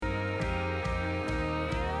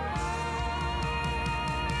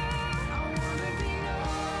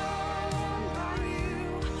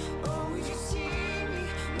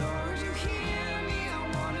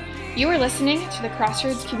You are listening to the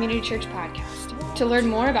Crossroads Community Church podcast. To learn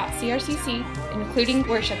more about CRCC, including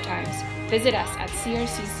worship times, visit us at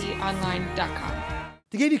crcconline.com.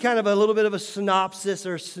 To give you kind of a little bit of a synopsis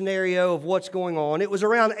or scenario of what's going on, it was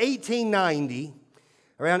around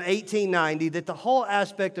 1890 that the whole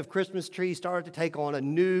aspect of Christmas trees started to take on a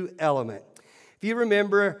new element. If you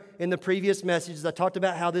remember in the previous messages, I talked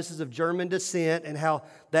about how this is of German descent and how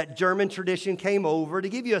that German tradition came over. To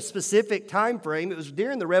give you a specific time frame, it was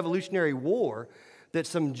during the Revolutionary War that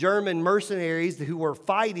some German mercenaries who were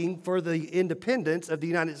fighting for the independence of the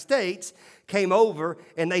United States came over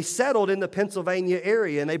and they settled in the Pennsylvania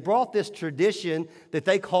area. And they brought this tradition that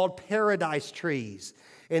they called paradise trees.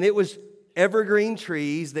 And it was evergreen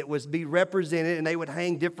trees that was be represented, and they would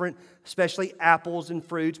hang different, especially apples and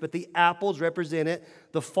fruits, but the apples represented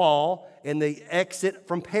the fall and the exit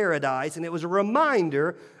from paradise, and it was a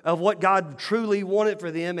reminder of what God truly wanted for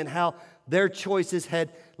them and how their choices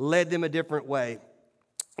had led them a different way.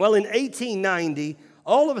 Well, in 1890,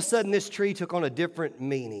 all of a sudden this tree took on a different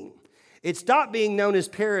meaning. It stopped being known as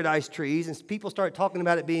paradise trees, and people started talking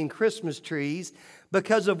about it being Christmas trees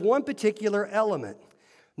because of one particular element.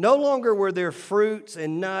 No longer were there fruits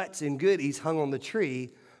and nuts and goodies hung on the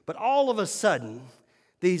tree, but all of a sudden,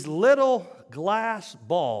 these little glass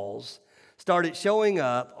balls started showing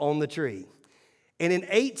up on the tree. And in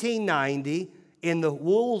 1890, in the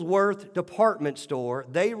Woolworth department store,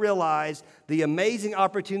 they realized the amazing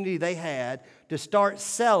opportunity they had to start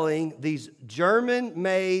selling these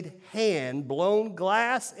German-made, hand-blown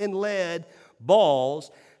glass and lead balls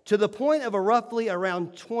to the point of roughly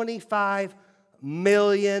around $25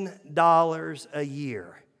 million a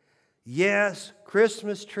year. Yes,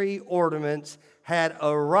 Christmas tree ornaments had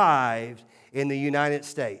arrived in the United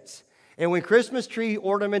States. And when Christmas tree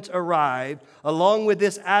ornaments arrived, along with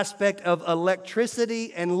this aspect of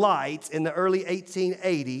electricity and lights in the early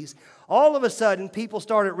 1880s, all of a sudden people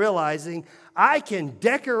started realizing, I can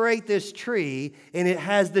decorate this tree and it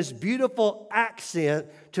has this beautiful accent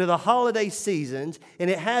to the holiday seasons, and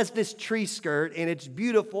it has this tree skirt and it's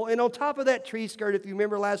beautiful. And on top of that tree skirt, if you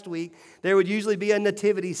remember last week, there would usually be a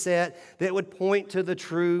nativity set that would point to the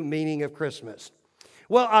true meaning of Christmas.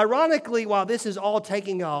 Well, ironically, while this is all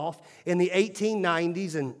taking off in the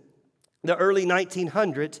 1890s and the early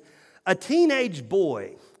 1900s, a teenage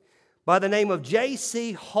boy by the name of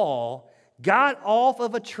J.C. Hall got off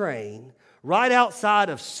of a train right outside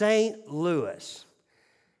of St. Louis.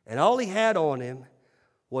 And all he had on him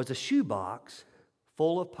was a shoebox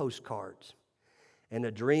full of postcards and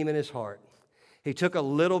a dream in his heart. He took a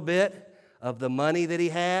little bit of the money that he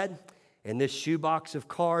had and this shoebox of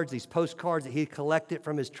cards, these postcards that he collected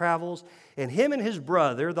from his travels, and him and his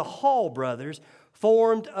brother, the Hall brothers,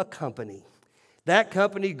 formed a company. That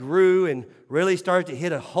company grew and really started to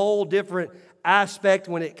hit a whole different aspect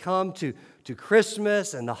when it comes to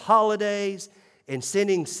Christmas and the holidays and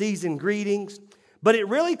sending season greetings. But it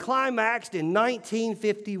really climaxed in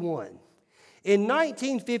 1951. In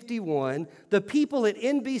 1951, the people at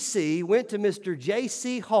NBC went to Mr.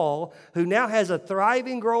 J.C. Hall, who now has a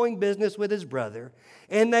thriving, growing business with his brother,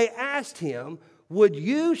 and they asked him, would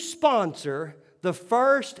you sponsor the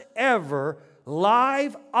first ever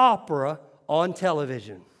live opera on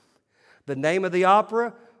television? The name of the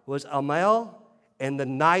opera was Amel and the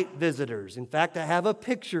Night Visitors. In fact, I have a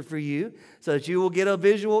picture for you so that you will get a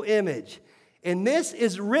visual image. And this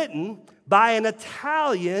is written by an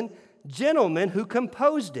Italian gentleman who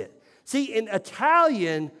composed it. See, in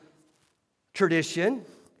Italian tradition,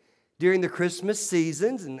 during the Christmas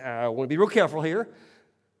seasons, and I want to be real careful here,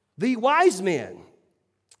 the wise men,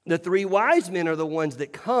 the three wise men are the ones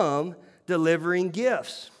that come delivering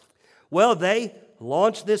gifts. Well, they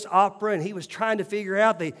launched this opera, and he was trying to figure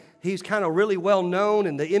out, he's kind of really well known,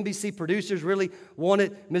 and the NBC producers really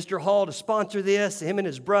wanted Mr. Hall to sponsor this, him and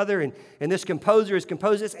his brother, and this composer has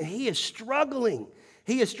composed this, and he is struggling.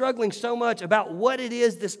 He is struggling so much about what it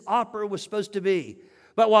is this opera was supposed to be.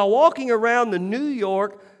 But while walking around the New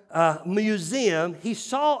York Museum, he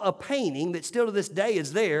saw a painting that still to this day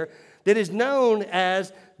is there that is known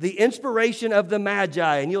as the Inspiration of the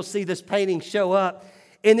Magi, and you'll see this painting show up.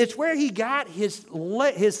 And it's where he got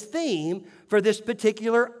his theme for this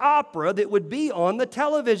particular opera that would be on the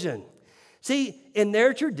television. See, in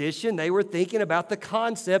their tradition, they were thinking about the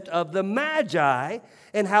concept of the Magi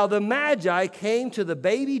and how the Magi came to the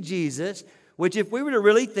baby Jesus, which if we were to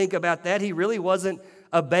really think about that, he really wasn't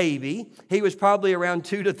a baby. He was probably around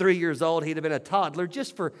 2 to 3 years old. He'd have been a toddler,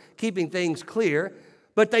 just for keeping things clear.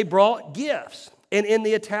 But they brought gifts. And in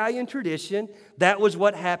the Italian tradition, that was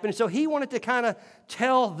what happened. So he wanted to kind of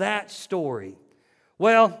tell that story.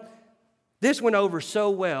 Well, This went over so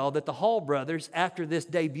well that the Hall brothers, after this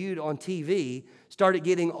debuted on TV, started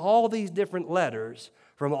getting all these different letters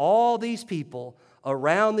from all these people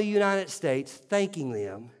around the United States thanking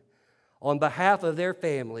them on behalf of their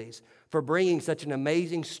families for bringing such an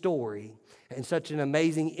amazing story and such an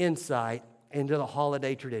amazing insight into the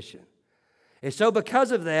holiday tradition. And so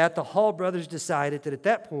because of that, the Hall brothers decided that at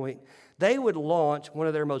that point, they would launch one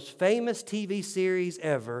of their most famous TV series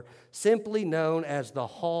ever, simply known as the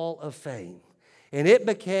Hall of Fame. And it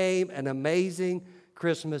became an amazing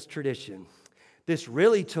Christmas tradition. This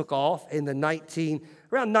really took off in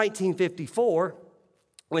around 1954,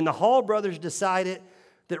 when the Hall brothers decided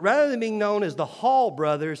that rather than being known as the Hall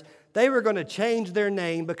brothers, they were going to change their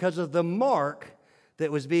name because of the mark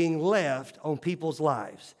that was being left on people's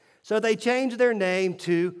lives. So they changed their name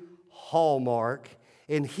to Hallmark,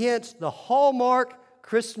 and hence the Hallmark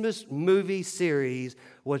Christmas movie series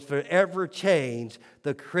would forever change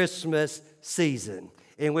the Christmas season,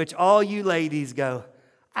 in which all you ladies go,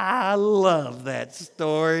 I love that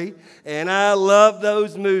story, and I love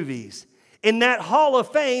those movies. And that Hall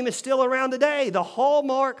of Fame is still around today, the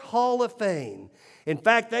Hallmark Hall of Fame. In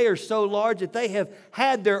fact, they are so large that they have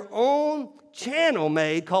had their own channel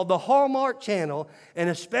made called the Hallmark Channel, and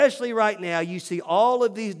especially right now you see all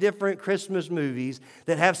of these different Christmas movies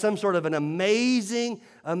that have some sort of an amazing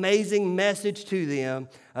message to them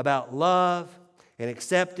about love and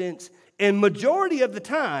acceptance, and majority of the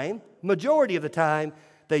time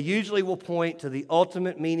they usually will point to the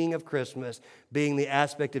ultimate meaning of Christmas being the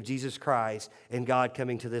aspect of Jesus Christ and God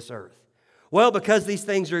coming to this earth. Well, because these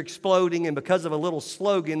things are exploding and because of a little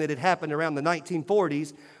slogan that had happened around the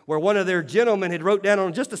 1940s where one of their gentlemen had wrote down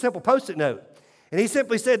on just a simple Post-it note. And he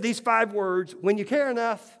simply said these 5 words, when you care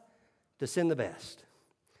enough to send the best.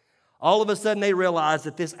 All of a sudden they realized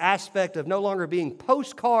that this aspect of no longer being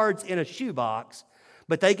postcards in a shoebox,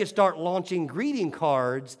 but they could start launching greeting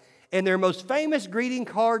cards, and their most famous greeting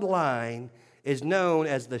card line is known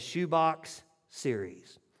as the Shoebox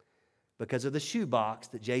Series, because of the shoebox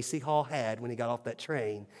that J.C. Hall had when he got off that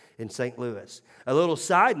train in St. Louis. A little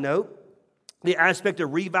side note, the aspect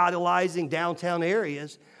of revitalizing downtown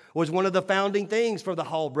areas was one of the founding things for the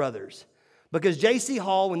Hall brothers. Because J.C.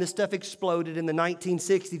 Hall, when this stuff exploded in the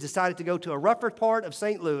 1960s, decided to go to a rougher part of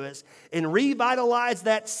St. Louis and revitalize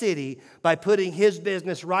that city by putting his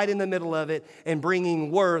business right in the middle of it and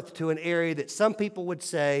bringing worth to an area that some people would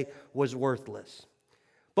say was worthless.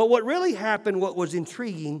 But what really happened, what was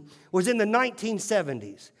intriguing, was in the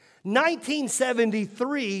 1970s.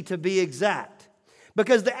 1973 to be exact.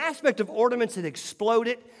 Because the aspect of ornaments had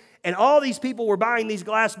exploded, and all these people were buying these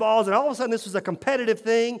glass balls, and all of a sudden this was a competitive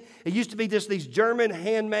thing. It used to be just these German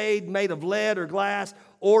handmade, made of lead or glass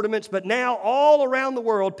ornaments, but now all around the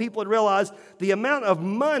world people had realized the amount of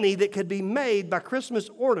money that could be made by Christmas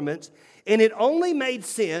ornaments, and it only made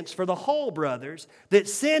sense for the Hall brothers that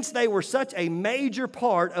since they were such a major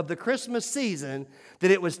part of the Christmas season,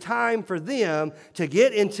 that it was time for them to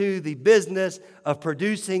get into the business of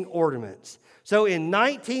producing ornaments. So in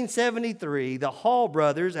 1973, the Hall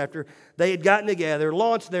brothers, after they had gotten together,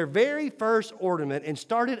 launched their very first ornament and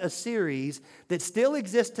started a series that still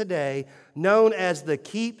exists today known as the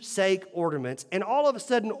Keepsake Ornaments. And all of a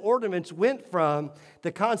sudden, ornaments went from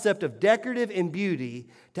the concept of decorative and beauty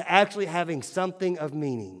to actually having something of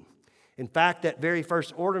meaning. In fact, that very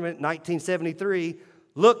first ornament, 1973,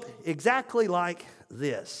 looked exactly like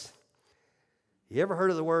this. You ever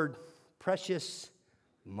heard of the word precious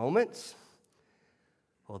moments?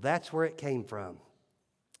 Well, that's where it came from.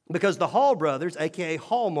 Because the Hall brothers, a.k.a.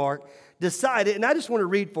 Hallmark, decided, and I just want to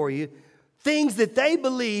read for you, things that they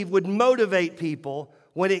believe would motivate people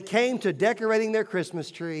when it came to decorating their Christmas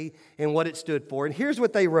tree and what it stood for. And here's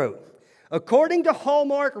what they wrote. According to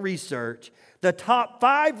Hallmark research, the top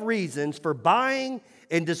 5 reasons for buying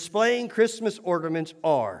and displaying Christmas ornaments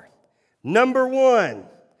are: number 1,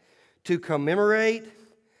 to commemorate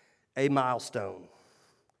a milestone.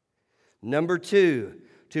 Number 2,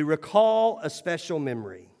 to recall a special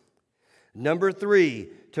memory. Number 3,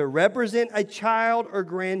 to represent a child or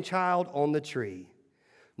grandchild on the tree.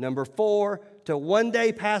 Number 4, to one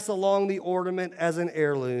day pass along the ornament as an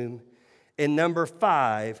heirloom. And number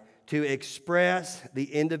 5, to express the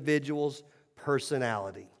individual's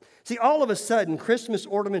personality. See, all of a sudden, Christmas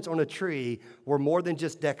ornaments on a tree were more than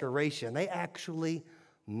just decoration. They actually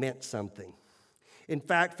meant something. In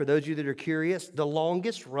fact, for those of you that are curious, the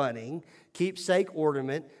longest running keepsake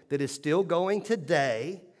ornament that is still going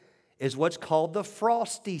today is what's called the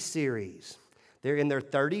Frosty series. They're in their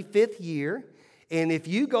 35th year. And if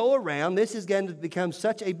you go around, this is going to become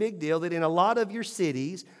such a big deal that in a lot of your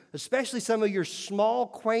cities, especially some of your small,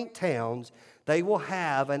 quaint towns, they will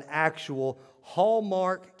have an actual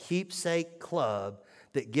Hallmark keepsake club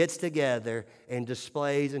that gets together and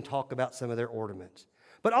displays and talk about some of their ornaments.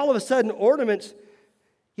 But all of a sudden, ornaments,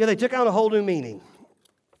 they took on a whole new meaning.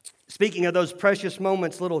 Speaking of those precious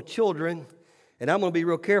moments, little children, and I'm going to be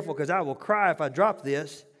real careful because I will cry if I drop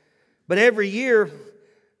this, but every year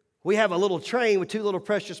we have a little train with two little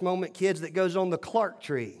precious moment kids that goes on the Clark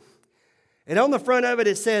tree. And on the front of it,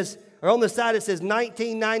 it says, or on the side it says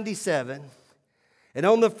 1997, and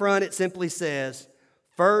on the front it simply says,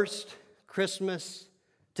 First Christmas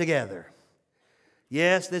Together.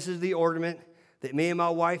 Yes, this is the ornament that me and my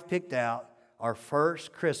wife picked out, our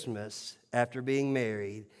first Christmas after being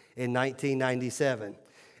married in 1997.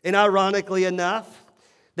 And ironically enough,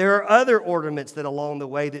 there are other ornaments that along the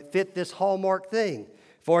way that fit this Hallmark thing.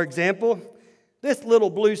 For example, this little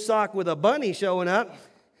blue sock with a bunny showing up,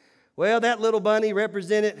 well, that little bunny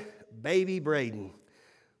represented baby Braden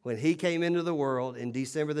when he came into the world in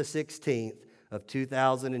December the 16th of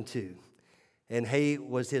 2002. And he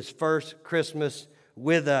was his first Christmas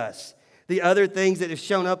with us. The other things that have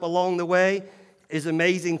shown up along the way is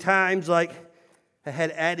amazing times, like I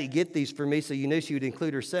had Addie get these for me so you knew she would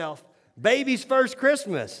include herself. Baby's first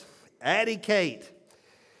Christmas, Addie Kate.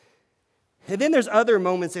 And then there's other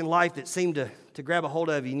moments in life that seem to grab a hold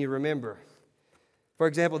of you and you remember. For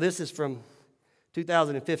example, this is from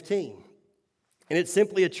 2015. And it's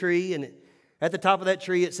simply a tree, and at the top of that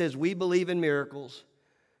tree it says, "We believe in miracles."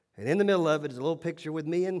 And in the middle of it is a little picture with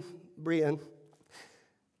me and Brian,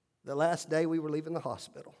 the last day we were leaving the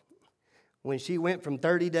hospital, when she went from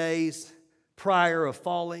 30 days prior of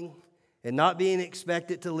falling and not being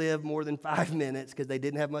expected to live more than 5 minutes because they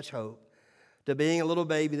didn't have much hope, to being a little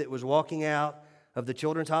baby that was walking out of the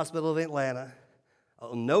Children's Hospital of Atlanta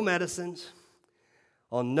on no medicines,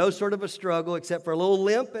 on no sort of a struggle except for a little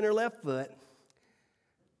limp in her left foot,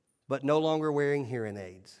 but no longer wearing hearing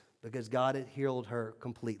aids because God had healed her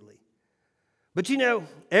completely. But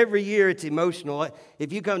every year it's emotional.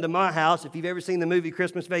 If you come to my house, if you've ever seen the movie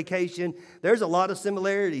Christmas Vacation, there's a lot of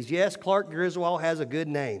similarities. Yes, Clark Griswold has a good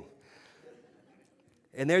name.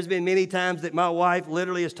 And there's been many times that my wife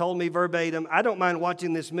literally has told me verbatim, I don't mind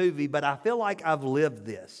watching this movie, but I feel like I've lived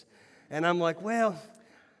this. And I'm like, well,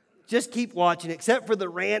 just keep watching. Except for the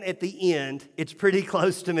rant at the end, it's pretty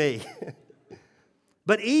close to me.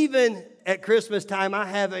 But even at Christmas time, I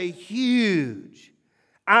have a huge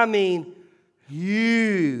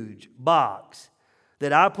box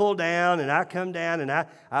that I pull down and I come down and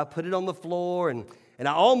I put it on the floor and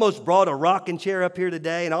I almost brought a rocking chair up here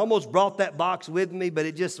today and I almost brought that box with me, but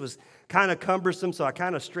it just was kind of cumbersome, so I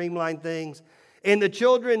kind of streamlined things. And the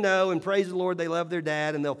children know, and praise the Lord, they love their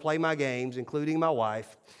dad and they'll play my games, including my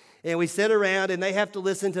wife. And we sit around and they have to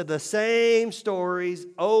listen to the same stories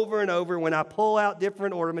over and over. When I pull out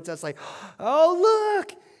different ornaments, I say, oh,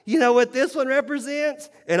 look, you know what this one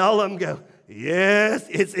represents? And all of them go, yes,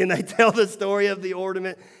 and they tell the story of the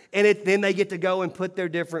ornament. And then they get to go and put their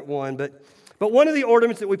different one. But one of the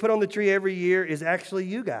ornaments that we put on the tree every year is actually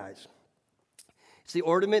you guys. It's the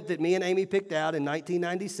ornament that me and Amy picked out in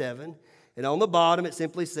 1997. And on the bottom, it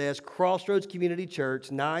simply says, Crossroads Community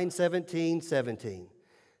Church, 9/17/17.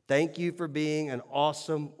 Thank you for being an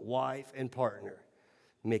awesome wife and partner,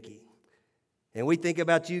 Mickey. And we think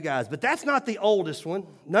about you guys. But that's not the oldest one.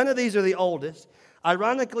 None of these are the oldest.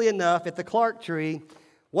 Ironically enough, at the Clark tree,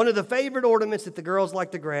 one of the favorite ornaments that the girls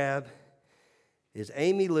like to grab is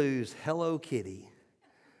Amy Lou's Hello Kitty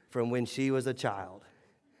from when she was a child.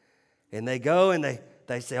 And they go and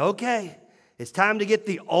they say, okay, it's time to get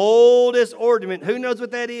the oldest ornament. Who knows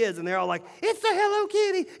what that is? And they're all like, it's the Hello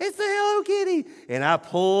Kitty. It's the Hello Kitty. And I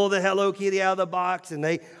pull the Hello Kitty out of the box and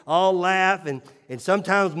they all laugh. And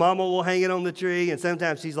sometimes Mama will hang it on the tree. And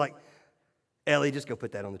sometimes she's like, Ellie, just go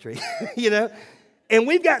put that on the tree. And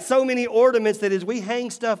we've got so many ornaments that as we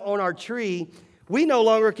hang stuff on our tree, we no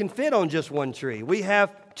longer can fit on just one tree. We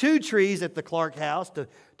have 2 trees at the Clark house to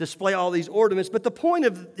display all these ornaments. But the point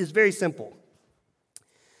is very simple.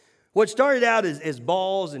 What started out as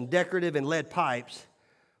balls and decorative and lead pipes,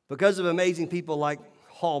 because of amazing people like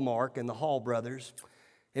Hallmark and the Hall brothers,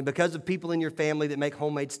 and because of people in your family that make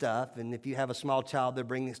homemade stuff, and if you have a small child, they're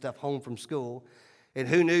bringing stuff home from school, and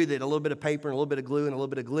who knew that a little bit of paper and a little bit of glue and a little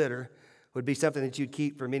bit of glitter would be something that you'd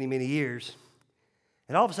keep for many, many years.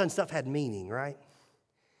 And all of a sudden, stuff had meaning, right?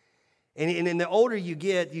 And the older you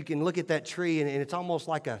get, you can look at that tree, and it's almost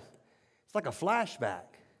like a flashback.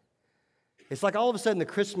 It's like all of a sudden the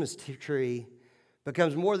Christmas tree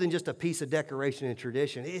becomes more than just a piece of decoration and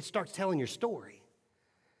tradition. It starts telling your story.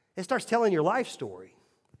 It starts telling your life story.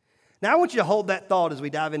 Now, I want you to hold that thought as we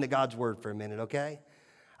dive into God's Word for a minute, okay?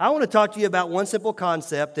 I want to talk to you about one simple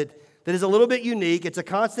concept that is a little bit unique. It's a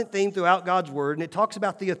constant theme throughout God's Word, and it talks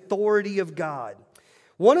about the authority of God.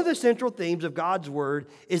 One of the central themes of God's Word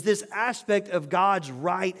is this aspect of God's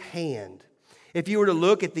right hand. If you were to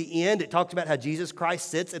look at the end, it talks about how Jesus Christ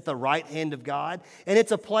sits at the right hand of God. And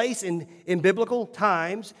it's a place in biblical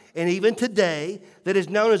times and even today that is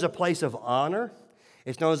known as a place of honor.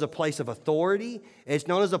 It's known as a place of authority. And it's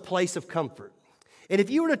known as a place of comfort. And if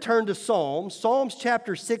you were to turn to Psalms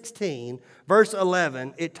chapter 16, verse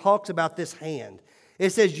 11, it talks about this hand.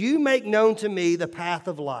 It says, "You make known to me the path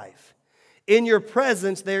of life. In your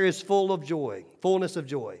presence there is fullness of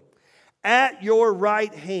joy. At your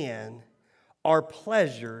right hand are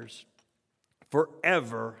pleasures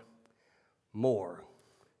forevermore."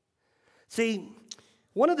 See,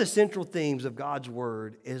 one of the central themes of God's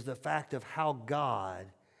Word is the fact of how God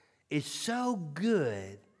is so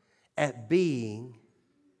good at being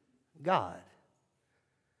God.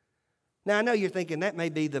 Now, I know you're thinking that may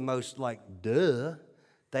be the most duh,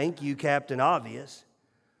 thank you, Captain Obvious,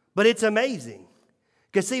 but it's amazing.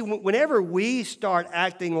 Because see, whenever we start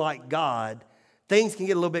acting like God, things can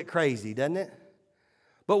get a little bit crazy, doesn't it?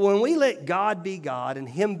 But when we let God be God and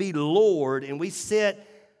Him be Lord, and we sit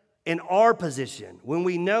in our position, when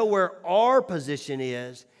we know where our position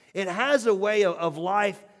is, it has a way of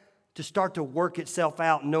life to start to work itself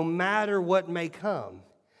out no matter what may come.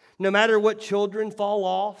 No matter what children fall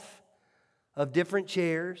off of different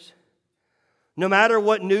chairs, no matter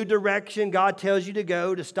what new direction God tells you to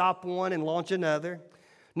go to stop one and launch another,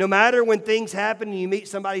 no matter when things happen and you meet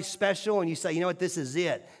somebody special and you say, you know what, this is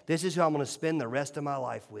it. This is who I'm going to spend the rest of my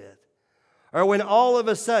life with. Or when all of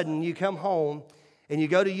a sudden you come home and you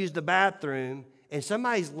go to use the bathroom and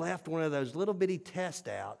somebody's left one of those little bitty tests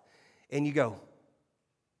out and you go,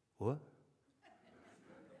 what?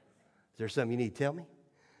 Is there something you need to tell me?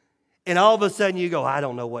 And all of a sudden you go, I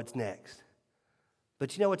don't know what's next.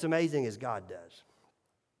 But you know what's amazing is God does.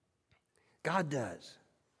 God does.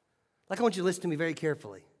 I want you to listen to me very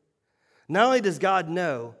carefully. Not only does God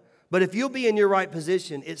know, but if you'll be in your right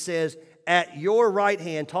position, it says, at your right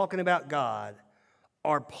hand, talking about God,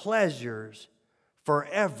 are pleasures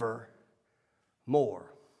forevermore.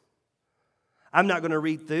 I'm not going to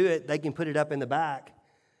read through it. They can put it up in the back.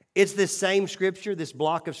 It's this same scripture, this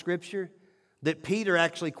block of scripture, that Peter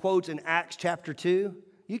actually quotes in Acts chapter 2.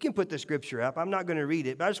 You can put the scripture up. I'm not going to read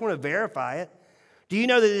it, but I just want to verify it. Do you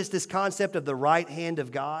know that it's this concept of the right hand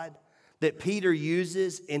of God that Peter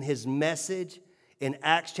uses in his message in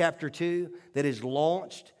Acts chapter 2 that is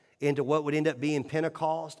launched into what would end up being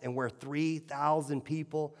Pentecost and where 3,000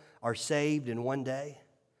 people are saved in one day?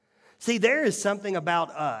 See, there is something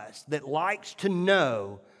about us that likes to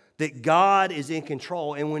know that God is in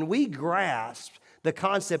control. And when we grasp the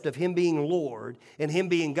concept of Him being Lord and Him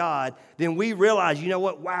being God, then we realize, you know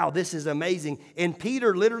what? Wow, this is amazing. And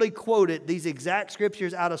Peter literally quoted these exact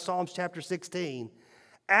scriptures out of Psalms chapter 16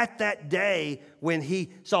 at that day when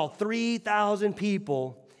he saw 3,000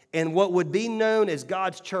 people and what would be known as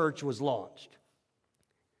God's church was launched.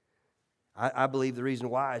 I believe the reason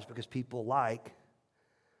why is because people like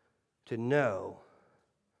to know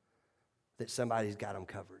that somebody's got them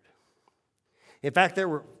covered. In fact, there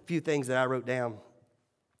were a few things that I wrote down.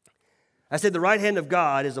 I said the right hand of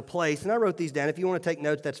God is a place, and I wrote these down. If you want to take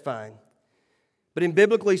notes, that's fine. But in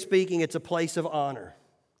biblically speaking, it's a place of honor.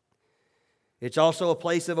 It's also a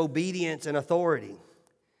place of obedience and authority.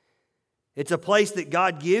 It's a place that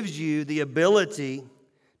God gives you the ability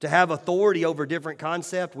to have authority over different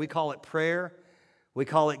concepts. We call it prayer. We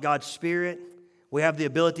call it God's Spirit. We have the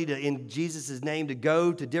ability to, in Jesus' name, to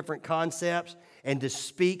go to different concepts and to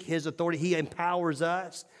speak His authority. He empowers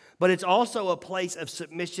us. But it's also a place of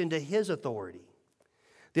submission to His authority.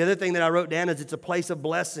 The other thing that I wrote down is it's a place of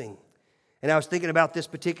blessing. And I was thinking about this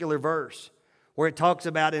particular verse where it talks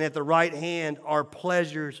about, and at the right hand are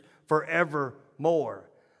pleasures forevermore.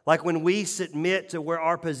 Like when we submit to where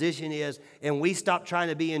our position is and we stop trying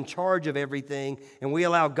to be in charge of everything and we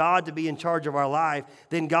allow God to be in charge of our life,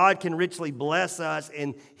 then God can richly bless us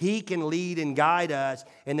and He can lead and guide us,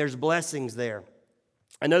 and there's blessings there.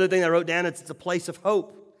 Another thing I wrote down is it's a place of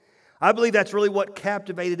hope. I believe that's really what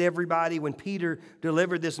captivated everybody when Peter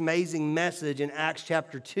delivered this amazing message in Acts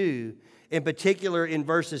chapter 2, in particular in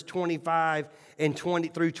verses 25 and 20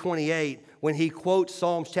 through 28, when he quotes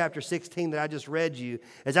Psalms chapter 16 that I just read you,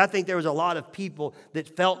 as I think there was a lot of people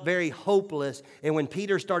that felt very hopeless, and when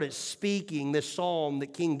Peter started speaking this psalm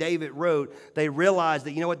that King David wrote, they realized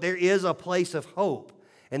that, you know what, there is a place of hope.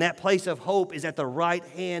 And that place of hope is at the right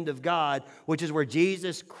hand of God, which is where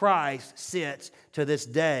Jesus Christ sits to this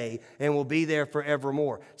day and will be there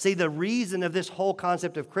forevermore. See, the reason of this whole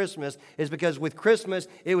concept of Christmas is because with Christmas,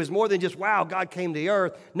 it was more than just, wow, God came to the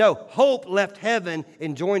earth. No, hope left heaven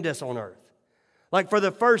and joined us on earth. Like for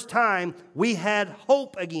the first time, we had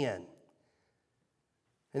hope again.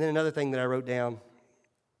 And then another thing that I wrote down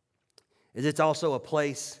is it's also a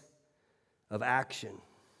place of action.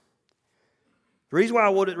 The reason why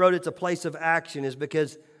I wrote it's a place of action is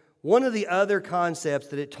because one of the other concepts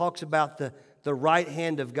that it talks about the right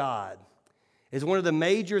hand of God is one of the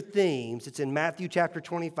major themes. It's in Matthew chapter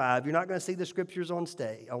 25. You're not going to see the scriptures on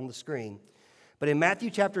the screen. But in Matthew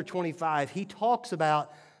chapter 25, he talks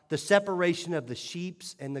about the separation of the sheep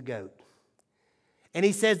and the goat. And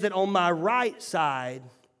he says that on my right side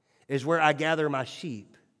is where I gather my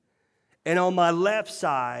sheep. And on my left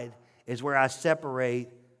side is where I separate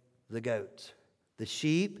the goats. The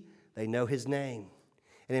sheep, they know his name.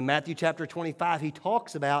 And in Matthew chapter 25, he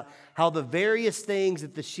talks about how the various things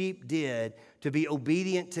that the sheep did to be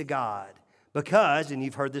obedient to God. Because, and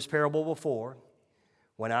you've heard this parable before,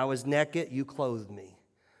 when I was naked, you clothed me.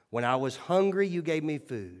 When I was hungry, you gave me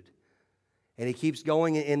food. And he keeps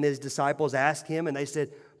going, and his disciples ask him, and they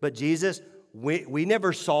said, but Jesus, we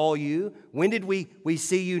never saw you. When did we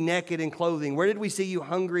see you naked and clothing? Where did we see you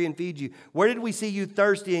hungry and feed you? Where did we see you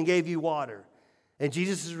thirsty and gave you water? And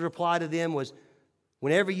Jesus' reply to them was,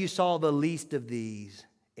 whenever you saw the least of these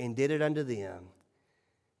and did it unto them,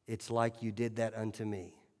 it's like you did that unto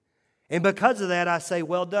me. And because of that, I say,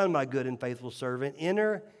 well done, my good and faithful servant.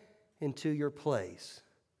 Enter into your place.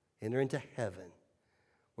 Enter into heaven,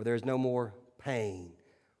 where there is no more pain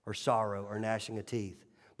or sorrow or gnashing of teeth.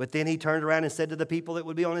 But then he turned around and said to the people that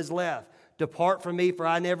would be on his left, depart from me, for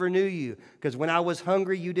I never knew you. Because when I was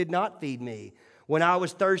hungry, you did not feed me. When I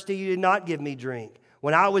was thirsty, you did not give me drink.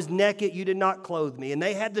 When I was naked, you did not clothe me. And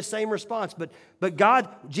they had the same response. But God,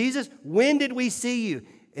 Jesus, when did we see you?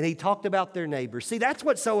 And he talked about their neighbors. See, that's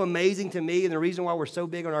what's so amazing to me, and the reason why we're so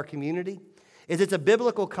big on our community is it's a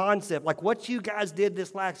biblical concept. Like what you guys did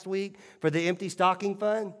this last week for the Empty Stocking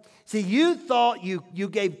Fund. See, you thought you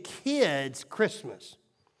gave kids Christmas.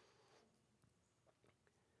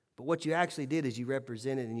 But what you actually did is you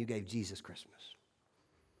represented and you gave Jesus Christmas.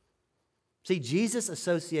 See, Jesus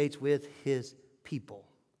associates with his people.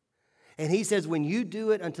 And he says, when you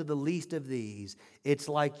do it unto the least of these, it's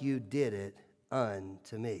like you did it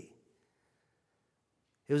unto me.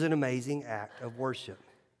 It was an amazing act of worship.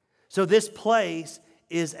 So this place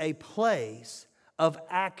is a place of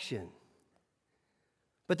action.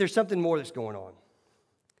 But there's something more that's going on.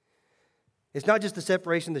 It's not just the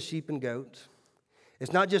separation of the sheep and goats.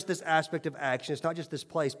 It's not just this aspect of action. It's not just this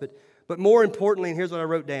place. But more importantly, and here's what I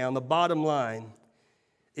wrote down, the bottom line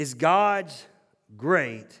is God's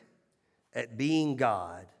great at being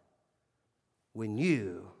God when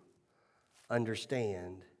you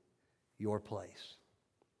understand your place.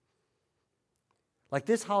 Like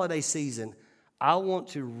this holiday season, I want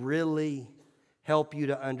to really help you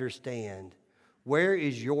to understand where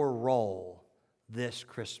is your role this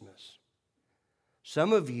Christmas.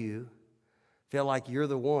 Some of you feel like you're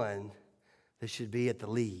the one that should be at the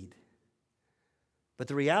lead. But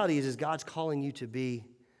the reality is God's calling you to be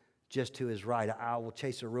just to his right. I will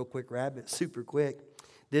chase a real quick rabbit, super quick.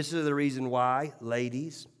 This is the reason why,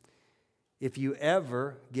 ladies, if you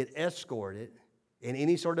ever get escorted in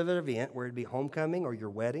any sort of an event, where it be homecoming or your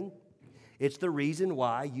wedding, it's the reason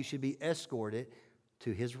why you should be escorted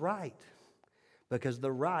to his right. Because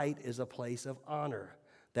the right is a place of honor.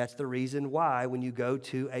 That's the reason why when you go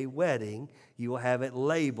to a wedding, you will have it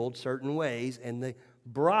labeled certain ways, and the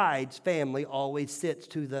bride's family always sits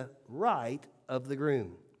to the right of the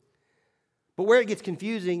groom. But where it gets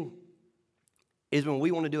confusing is when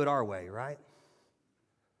we want to do it our way, right?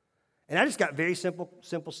 And I just got very simple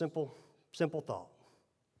thought.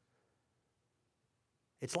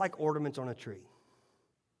 It's like ornaments on a tree.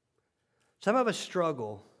 Some of us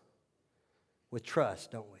struggle with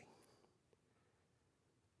trust, don't we?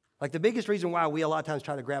 Like the biggest reason why we a lot of times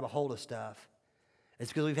try to grab a hold of stuff is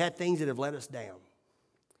because we've had things that have let us down.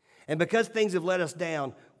 And because things have let us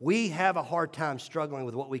down, we have a hard time struggling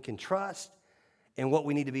with what we can trust and what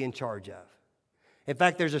we need to be in charge of. In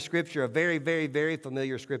fact, there's a scripture, a very, very, very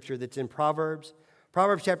familiar scripture that's in Proverbs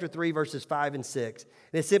chapter 3, verses 5 and 6.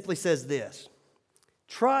 And it simply says this: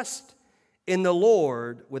 trust in the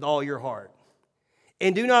Lord with all your heart,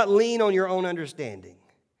 and do not lean on your own understanding.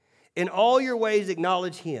 In all your ways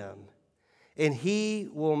acknowledge him, and he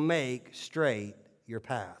will make straight your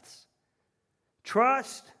paths.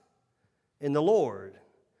 Trust in the Lord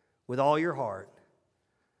with all your heart,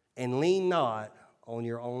 and lean not on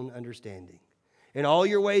your own understanding. In all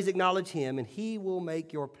your ways acknowledge him, and he will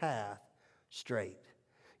make your path straight.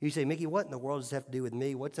 You say, Mickey, what in the world does this have to do with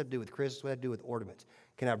me? What's that have to do with Christmas? What does that have to do with ornaments?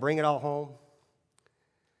 Can I bring it all home?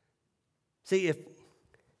 See, if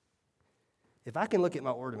I can look at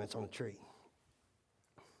my ornaments on a tree,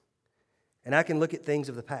 and I can look at things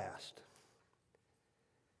of the past,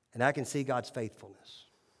 and I can see God's faithfulness.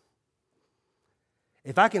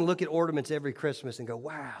 If I can look at ornaments every Christmas and go,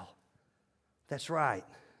 wow, that's right.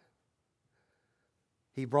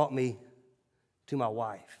 He brought me to my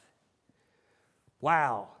wife.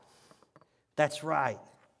 Wow, that's right.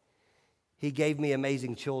 He gave me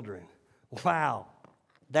amazing children. Wow,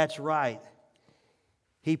 that's right.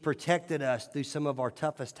 He protected us through some of our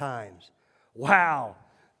toughest times. Wow,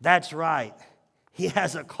 that's right. He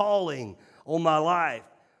has a calling on my life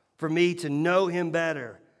for me to know him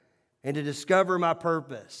better and to discover my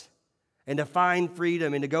purpose and to find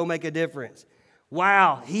freedom and to go make a difference.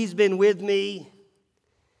 Wow, he's been with me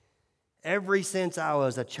ever since I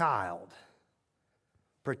was a child,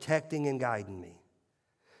 protecting and guiding me.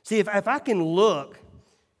 See, if I can look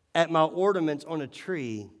at my ornaments on a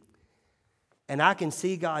tree and I can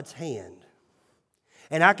see God's hand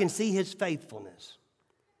and I can see his faithfulness,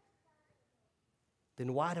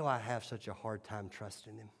 then why do I have such a hard time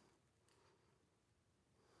trusting him?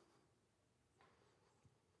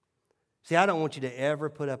 See, I don't want you to ever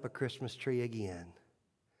put up a Christmas tree again,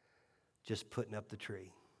 just putting up the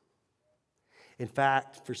tree. In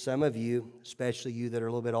fact, for some of you, especially you that are a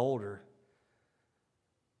little bit older,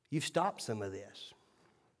 you've stopped some of this.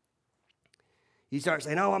 You start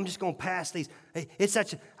saying, oh, I'm just going to pass these. Hey, it's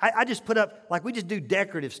such I just put up, like we just do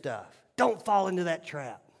decorative stuff. Don't fall into that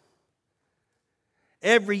trap.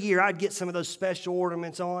 Every year I'd get some of those special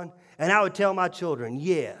ornaments on, and I would tell my children,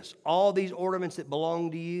 yes, all these ornaments that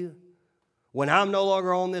belong to you, when I'm no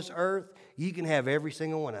longer on this earth, you can have every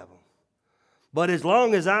single one of them. But as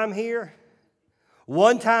long as I'm here,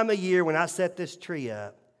 one time a year when I set this tree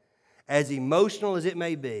up, as emotional as it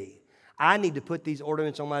may be, I need to put these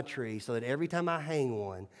ornaments on my tree so that every time I hang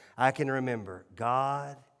one, I can remember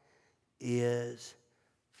God is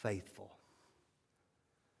faithful.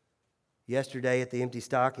 Yesterday at the empty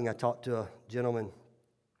stocking, I talked to a gentleman.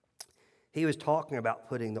 He was talking about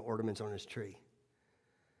putting the ornaments on his tree.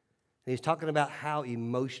 And he's talking about how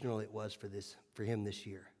emotional it was for him this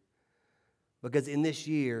year. Because in this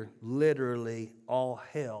year, literally all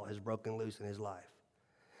hell has broken loose in his life.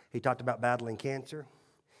 He talked about battling cancer.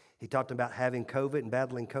 He talked about having COVID and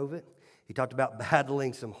battling COVID. He talked about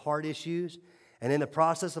battling some heart issues. And in the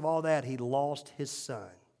process of all that, he lost his son.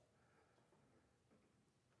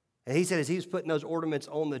 And he said as he was putting those ornaments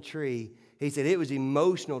on the tree, he said it was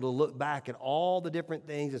emotional to look back at all the different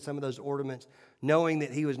things and some of those ornaments, knowing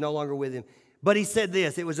that he was no longer with him. But he said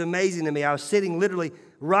this, it was amazing to me. I was sitting literally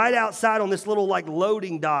right outside on this little like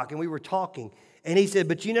loading dock, and we were talking. And he said,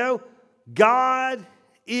 but you know, God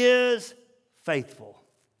is faithful.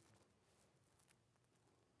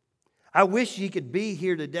 I wish he could be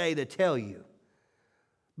here today to tell you.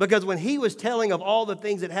 Because when he was telling of all the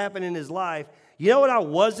things that happened in his life, you know what I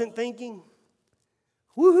wasn't thinking?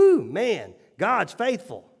 Woohoo, man, God's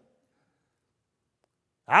faithful.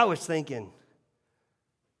 I was thinking,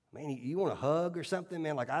 man, you want a hug or something,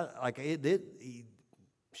 man?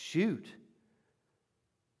 Shoot.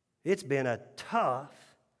 It's been a tough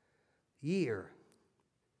year.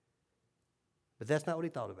 But that's not what he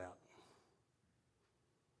thought about.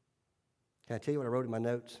 Can I tell you what I wrote in my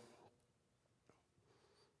notes?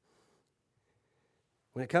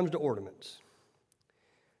 When it comes to ornaments,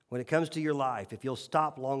 when it comes to your life, if you'll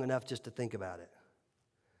stop long enough just to think about it,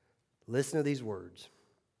 listen to these words.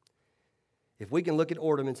 If we can look at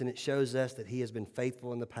ornaments and it shows us that he has been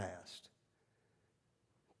faithful in the past,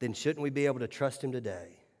 then shouldn't we be able to trust him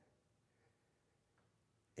today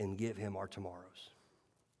and give him our tomorrows?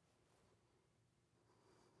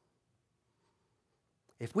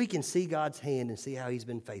 If we can see God's hand and see how he's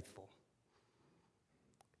been faithful,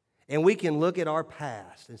 and we can look at our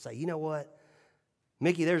past and say, you know what?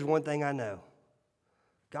 Mickey, there's one thing I know.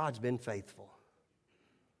 God's been faithful.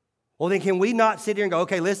 Well, then can we not sit here and go,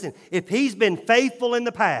 okay, listen, if he's been faithful in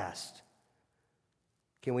the past,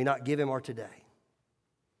 can we not give him our today?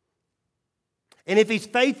 And if he's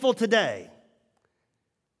faithful today,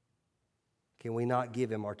 can we not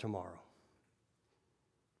give him our tomorrow?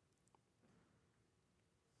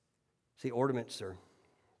 See, ornaments are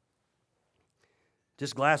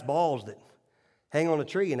just glass balls that hang on a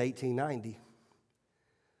tree in 1890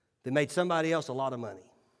 that made somebody else a lot of money.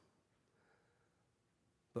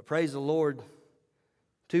 But praise the Lord,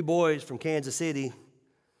 2 boys from Kansas City,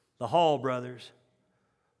 the Hall brothers,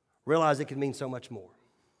 realize it can mean so much more.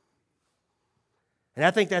 And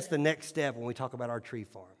I think that's the next step when we talk about our tree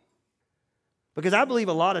farm. Because I believe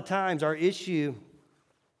a lot of times our issue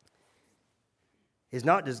is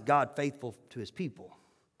not just God faithful to his people.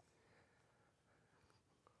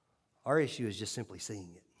 Our issue is just simply seeing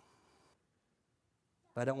it.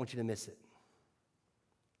 But I don't want you to miss it.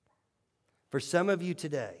 For some of you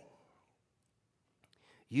today,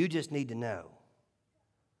 you just need to know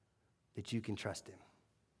that you can trust him.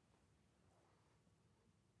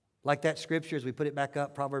 Like that scripture, as we put it back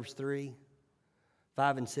up, Proverbs 3,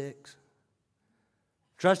 5 and 6.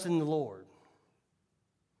 Trust in the Lord,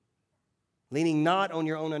 leaning not on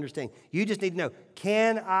your own understanding. You just need to know,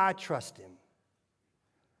 can I trust him?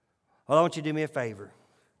 Well, I want you to do me a favor.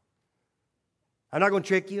 I'm not going to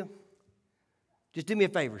trick you. Just do me a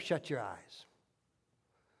favor. Shut your eyes.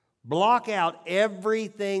 Block out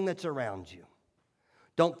everything that's around you.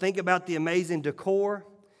 Don't think about the amazing decor.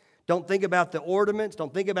 Don't think about the ornaments.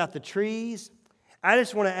 Don't think about the trees. I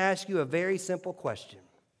just want to ask you a very simple question.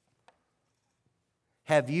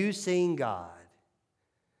 Have you seen God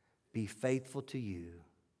be faithful to you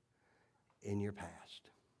in your past?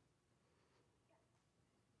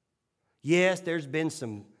 Yes, there's been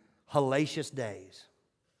some hellacious days.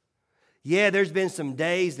 Yeah, there's been some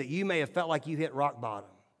days that you may have felt like you hit rock bottom.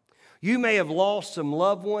 You may have lost some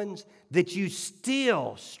loved ones that you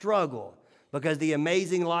still struggle because of the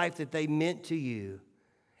amazing life that they meant to you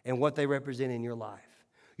and what they represent in your life.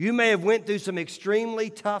 You may have went through some extremely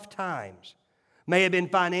tough times. May have been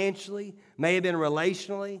financially, may have been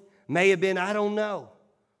relationally, may have been, I don't know.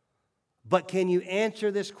 But can you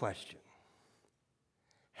answer this question?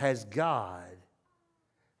 Has God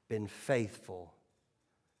been faithful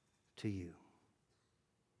to you?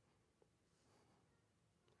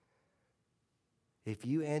 If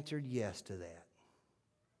you answered yes to that,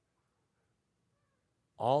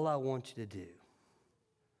 all I want you to do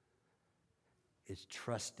is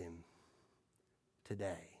trust him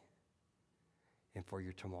today and for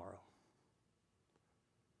your tomorrow.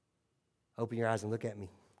 Open your eyes and look at me.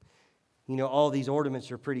 You know, all these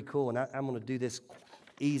ornaments are pretty cool, and I'm going to do this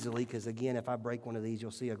easily because, again, if I break one of these,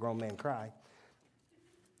 you'll see a grown man cry.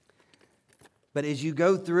 But as you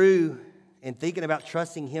go through and thinking about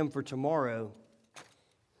trusting him for tomorrow,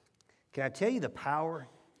 can I tell you the power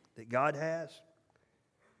that God has?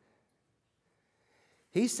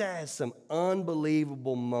 He has some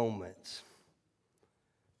unbelievable moments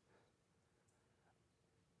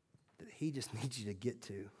that he just needs you to get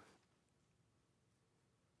to.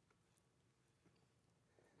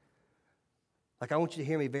 Like, I want you to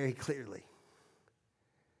hear me very clearly.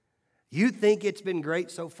 You think it's been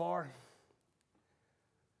great so far?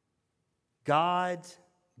 God's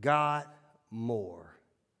got more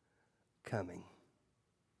coming.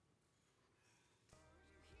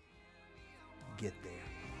 Get there.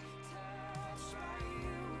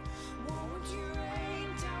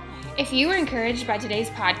 If you were encouraged by today's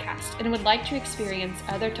podcast and would like to experience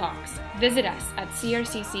other talks, visit us at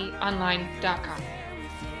crcconline.com.